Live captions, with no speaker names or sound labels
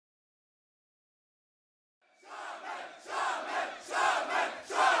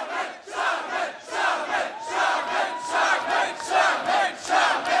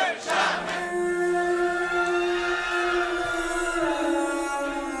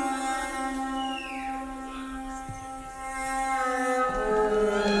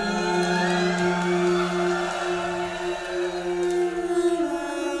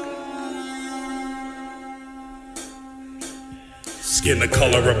Skin the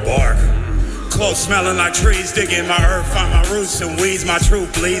color of bark. Clothes smelling like trees, digging my earth, find my roots and weeds. My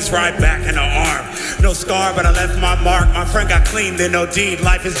truth bleeds right back in the arm. No scar, but I left my mark. My friend got clean, then no deed.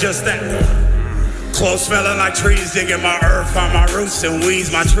 Life is just that. Clothes smelling like trees, digging my earth, find my roots and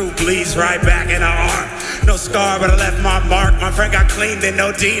weeds. My truth bleeds right back in the arm. No scar, but I left my mark. My friend got clean, then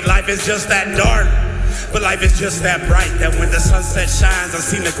no deed. Life is just that dark. But life is just that bright, that when the sunset shines, I've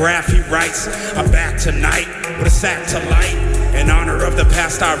seen the graph he writes. I'm back tonight with a sack to light. In honor of the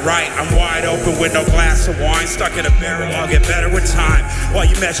past I write. I'm wide open with no glass of wine. Stuck in a barrel, I'll get better with time. While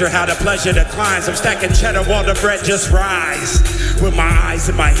you measure how the pleasure declines, I'm stacking cheddar while the bread just rise. With my eyes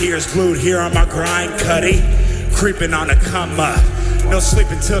and my ears glued here on my grind, cutty. Creeping on a come up. No sleep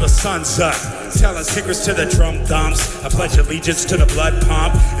until the sun's up. Telling secrets to the drum thumbs. I pledge allegiance to the blood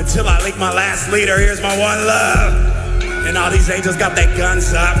pump. Until I leak my last leader, here's my one love. And all these angels got their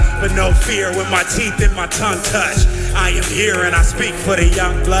guns up, but no fear with my teeth and my tongue touch. I am here and I speak for the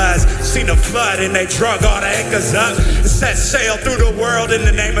young bloods. Seen the flood and they drug all the anchors up. Set sail through the world in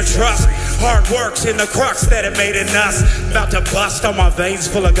the name of trust. Hard work's in the crux that it made in us. About to bust on my veins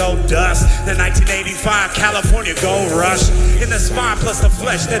full of gold dust. The 1985 California gold rush. In the spine plus the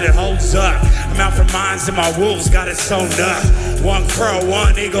flesh that it holds up. I'm out for mines and my wolves got it sewn up. One crow,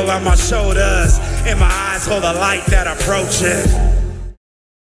 one eagle on my shoulders. And my eyes hold a light that approaches.